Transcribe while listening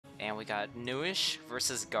And we got Newish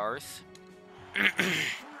versus Garth.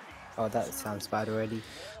 Oh, that sounds bad already.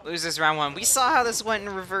 Losers round 1. We saw how this went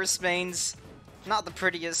in reverse mains. Not the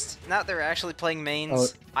prettiest. Now that they're actually playing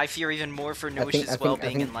mains, I fear even more for Newish's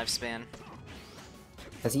well-being and lifespan.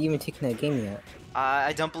 Has he even taken a game yet?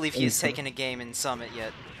 I don't believe he has taken a game in Summit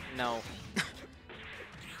yet. No.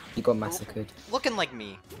 He got massacred. Looking like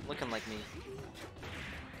me. Looking like me.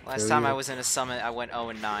 Last time I was in a Summit, I went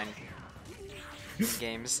 0-9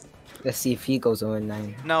 games. Let's see if he goes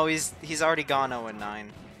 0-9. No, he's already gone 0-9.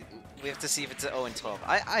 We have to see if it's 0-12.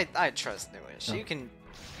 I trust Newish. Oh. You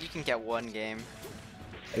can get one game.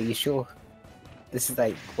 Are you sure? This is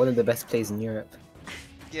like one of the best plays in Europe.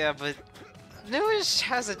 Yeah, but Newish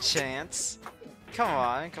has a chance. Come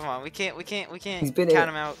on. We can't count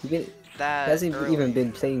him out. He hasn't even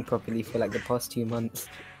been playing properly for like the past 2 months.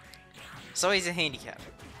 So he's a handicap.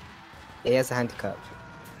 He has a handicap.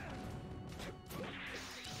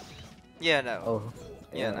 Yeah, no. Oh.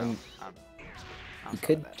 Yeah, no. You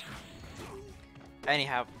could.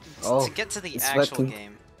 Anyhow, to get to the actual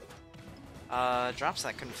game. Drops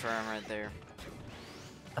that confirm right there.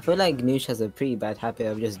 I feel like Noosh has a pretty bad habit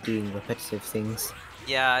of just doing repetitive things.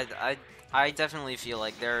 Yeah, I definitely feel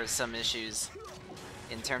like there are some issues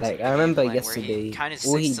in terms of I remember gameplay yesterday, where he kind of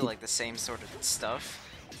sticks to like the same sort of stuff.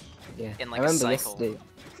 Yeah. In like a cycle.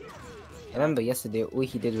 I remember yesterday all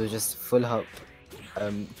he did was just full up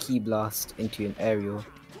key blast into an aerial.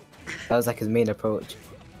 That was like his main approach.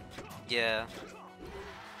 Yeah.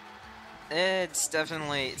 It's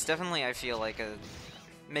definitely I feel like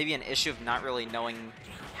maybe an issue of not really knowing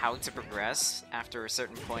how to progress after a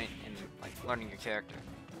certain point in like learning your character.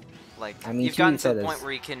 Like I mean, you've gotten to the point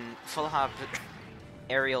where you can full hop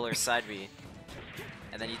aerial or side B,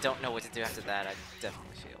 and then you don't know what to do after that. I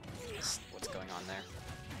definitely feel what's going on there.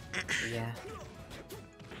 Yeah.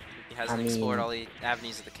 He hasn't explored all the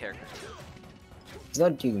avenues of the character. He's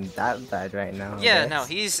not doing that bad right now. Yeah, no,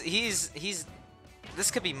 he's this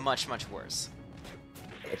could be much worse.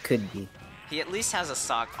 It could be. He at least has a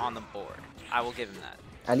sock on the board. I will give him that.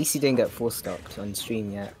 At least he didn't get 4-stocked on stream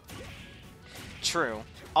yet. True.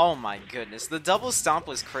 Oh my goodness, the double stomp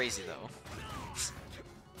was crazy though.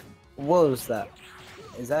 What was that?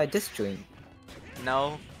 Is that a disjoint?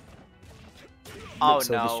 No. Oh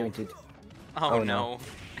so no. Disjointed. Oh no.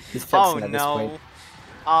 He's Oh flexing at this no. point.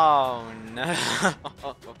 Oh no.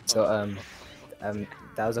 So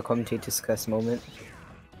that was a commentator's curse moment.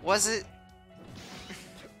 Was it?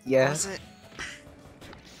 Yeah. Was it?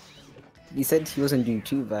 He said he wasn't doing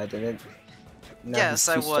too bad, and then. Yes,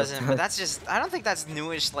 I wasn't, but that's just. I don't think that's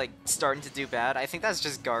Newish like starting to do bad. I think that's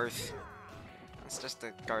just Garth. That's just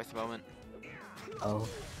a Garth moment. Oh,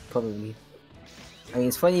 probably. I mean,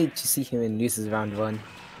 it's funny to see him in loses round 1.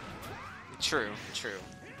 True.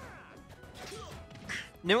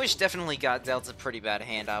 Newish definitely got dealt a pretty bad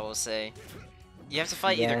hand, I will say. You have to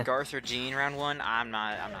fight either Garth or Gene round 1. I'm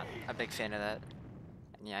not a big fan of that.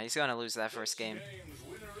 Yeah, he's gonna lose that first game.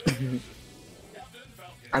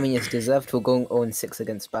 I mean, it's deserved for going 0-6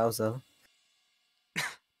 against Bowser.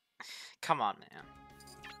 Come on, man.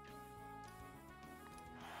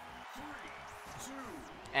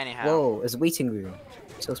 Anyhow. Whoa, it's a waiting room.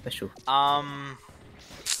 So special.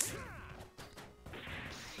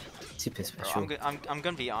 Super special. Bro, I'm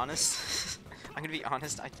gonna be honest. I'm gonna be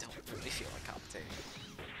honest. I don't really feel like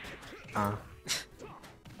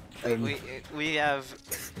commentating. We have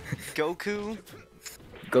Goku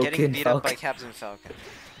getting beat up by Captain Falcon,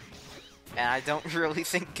 and I don't really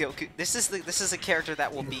think Goku. This is a character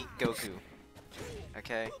that will beat Goku.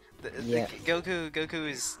 Okay.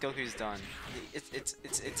 Goku's done.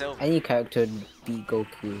 It's over. Any character would beat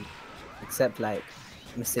Goku, except like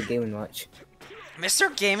Mr. Game & Watch.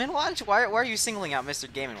 Mr. Game & Watch? Why are you singling out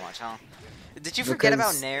Mr. Game & Watch, huh? Did you forget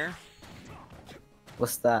about Nair?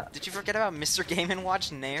 What's that? Did you forget about Mr. Game &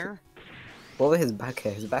 Watch Nair? What was his back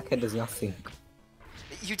hair? His back hair does nothing.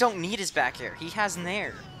 You don't need his back hair. He has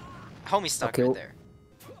Nair. Homie stuck right there.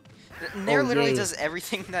 Nair literally does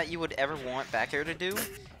everything that you would ever want back hair to do,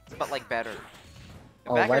 but like better.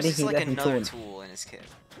 Back hair is just like another tool in his kit.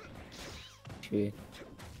 True.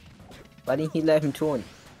 Why didn't he let him taunt?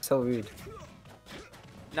 So rude.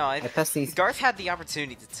 No, Garth had the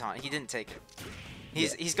opportunity to taunt. He didn't take it.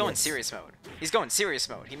 He's going serious mode. He's going serious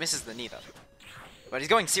mode. He misses the knee though, but he's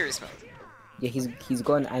going serious mode. Yeah, he's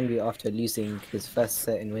gone angry after losing his first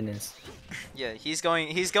set in winners. Yeah, he's still in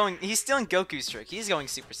Goku's trick. He's going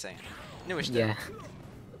Super Saiyan. Newish did. Yeah.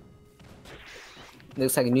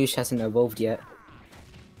 Looks like Noosh hasn't evolved yet.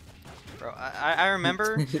 Bro, I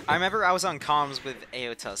remember I was on comms with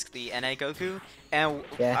Aotusk, the NA Goku, and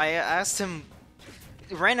I asked him,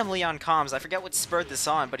 randomly on comms, I forget what spurred this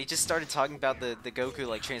on, but he just started talking about the Goku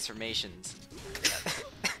like transformations.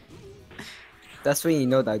 That's when you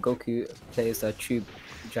know that Goku players are true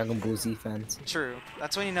Dragon Ball Z fans. True.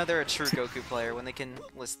 That's when you know they're a true Goku player, when they can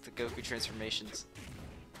list the Goku transformations.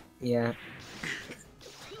 Yeah.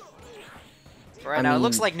 Right now, it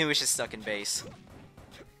looks like Newish is stuck in base.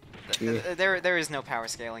 There is no power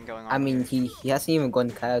scaling going on. I mean, he hasn't even gone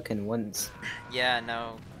Kaioken once. Yeah,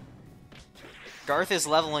 no. Garth is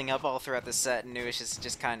leveling up all throughout the set, and Newish is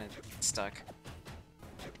just kind of stuck.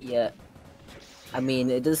 Yeah. I mean,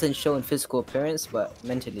 it doesn't show in physical appearance, but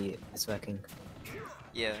mentally it's working.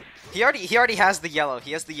 Yeah. He already has the yellow.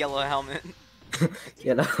 He has the yellow helmet.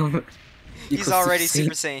 Yellow. He's already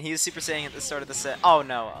Super Saiyan. He was Super Saiyan at the start of the set. Oh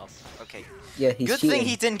no. Oh, okay. Yeah, he's Good cheating. thing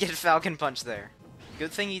he didn't get Falcon Punch there.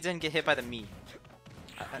 Good thing he didn't get hit by the me.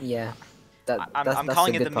 Yeah. I'm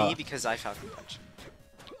calling it the me because I Falcon Punch.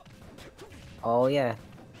 Oh yeah.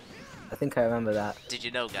 I think I remember that. Did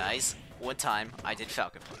you know, guys? One time I did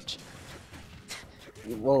Falcon Punch.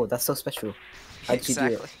 Whoa, that's so special. How did you do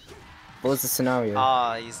it? What was the scenario?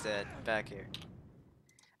 Ah, he's dead. Back here.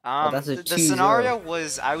 That's a the scenario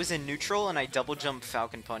was I was in neutral and I double jumped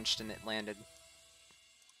Falcon Punched and it landed.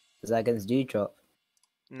 Is that against Dewdrop?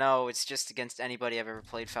 No, it's just against anybody I've ever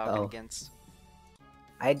played Falcon against.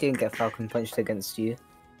 I didn't get Falcon Punched against you.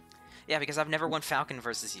 Yeah, because I've never won Falcon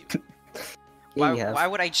versus you. Yeah, why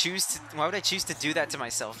would I choose to do that to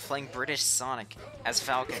myself, playing British Sonic as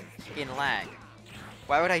Falcon in lag?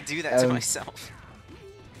 Why would I do that to myself?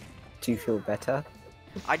 Do you feel better?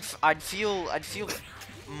 I'd feel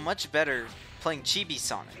much better playing Chibi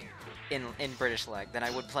Sonic in British lag than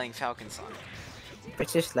I would playing Falcon Sonic.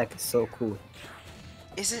 British lag is so cool.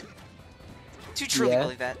 Is it? Do you truly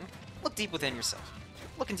believe that? Look deep within yourself.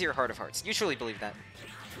 Look into your heart of hearts. You truly believe that?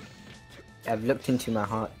 I've looked into my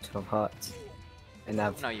heart of hearts, and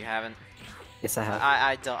I've. No, you haven't. Yes, I have.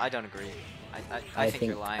 I don't agree. I think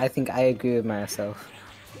you're lying. I think I agree with myself.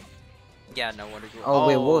 Yeah, no one agrees. Oh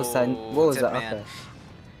wait, what was that? What was that? Okay.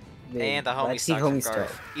 And the homie stock from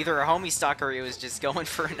Garth. Either a homie stock or he was just going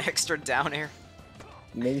for an extra down air.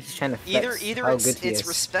 Maybe he's trying to flex either how it's, good he it's is.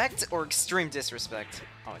 Respect or extreme disrespect.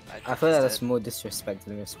 Oh, I feel like that's more disrespect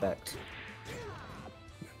than respect.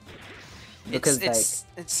 Because it's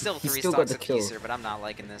still 3 stocks apiece here, but I'm not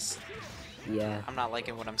liking this. Yeah. I'm not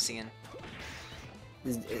liking what I'm seeing.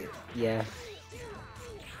 Yeah.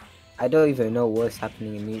 I don't even know what's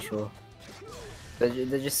happening in neutral.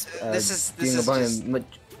 They're just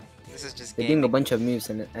doing a bunch of moves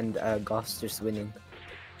and Garth's just winning.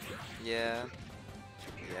 Yeah.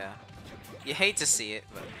 Yeah. You hate to see it,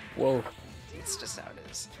 but whoa, it's just how it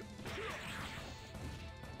is.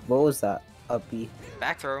 What was that? Up B.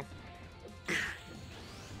 Back throw.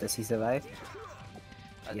 Does he survive?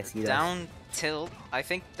 Yes, he does. Down tilt. I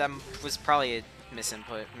think that was probably a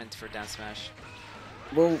misinput meant for down smash.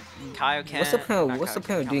 Well, Kaioken, what's the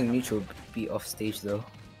point of doing neutral B off stage though?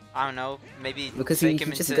 I don't know. Maybe because he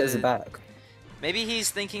just gets it back. Maybe he's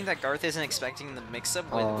thinking that Garth isn't expecting the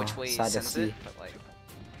mix-up with which way he sends it. But like,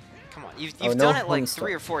 come on, you've done it like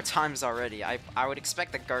 3 or 4 times already. I would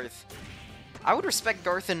expect that Garth. I would respect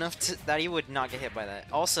Garth enough that he would not get hit by that.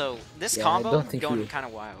 Also, this combo going kind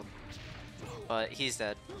of wild. But he's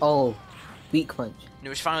dead. Oh, weak punch.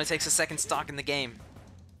 Newish finally takes a second stock in the game.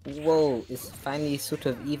 Whoa, it's finally sort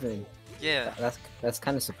of even. Yeah. That's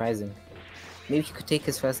kind of surprising. Maybe he could take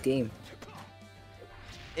his first game.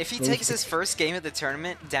 If he takes his first game of the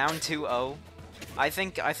tournament down 2-0, I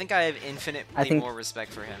think I have infinitely more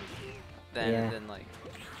respect for him than like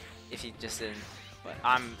if he just didn't. But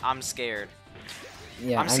I'm scared.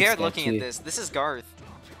 Yeah, I'm scared looking at this. This is Garth.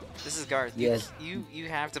 This is Garth. Yes. You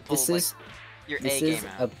have to pull your A game out. This is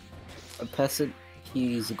a person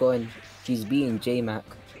he's beating J-Mac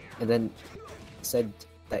and then said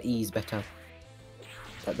that E is better.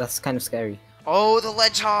 That's kind of scary. Oh, the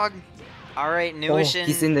Ledgehog! Alright, Newish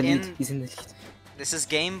he's in the lead. He's in the lead. This is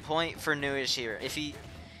game point for Newish here. If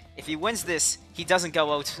he wins this, he doesn't go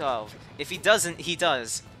 0-12. If he doesn't, he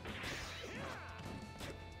does.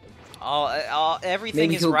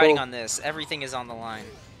 Everything is riding on this. Everything is on the line.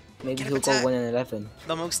 Maybe he'll go 1-11.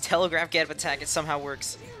 The most telegraphed get of attack. It somehow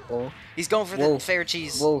works. Oh. He's going for the fair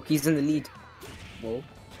cheese. Whoa, he's in the lead. Whoa.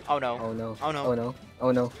 Oh no. Oh no. Oh no. Oh no.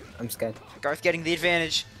 Oh no. I'm scared. Garth getting the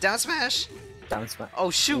advantage. Down smash. Down smash.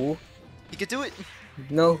 Oh shoot. Ooh. He could do it.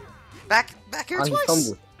 No. Back here twice. He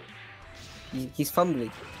fumbled. He's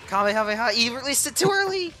fumbling. Kamehameha. He released it too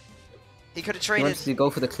early. He could have traded. He wants to go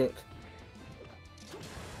for the clip.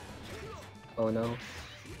 Oh no.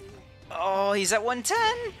 Oh, he's at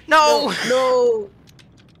 110. No. No.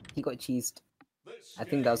 He got cheesed. I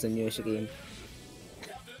think that was a Newish game.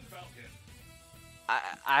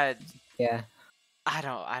 Yeah. I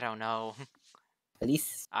don't know. At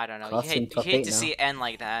least I don't know. Garth's in You top hate 8 to now. see it end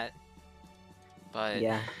like that. But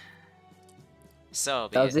Yeah. so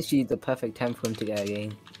be That was it. literally the perfect time for him to get a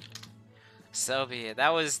game. So be it. That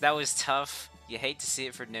was tough. You hate to see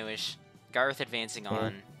it for Newish. Garth advancing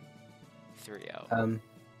on 3-0.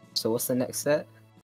 So what's the next set?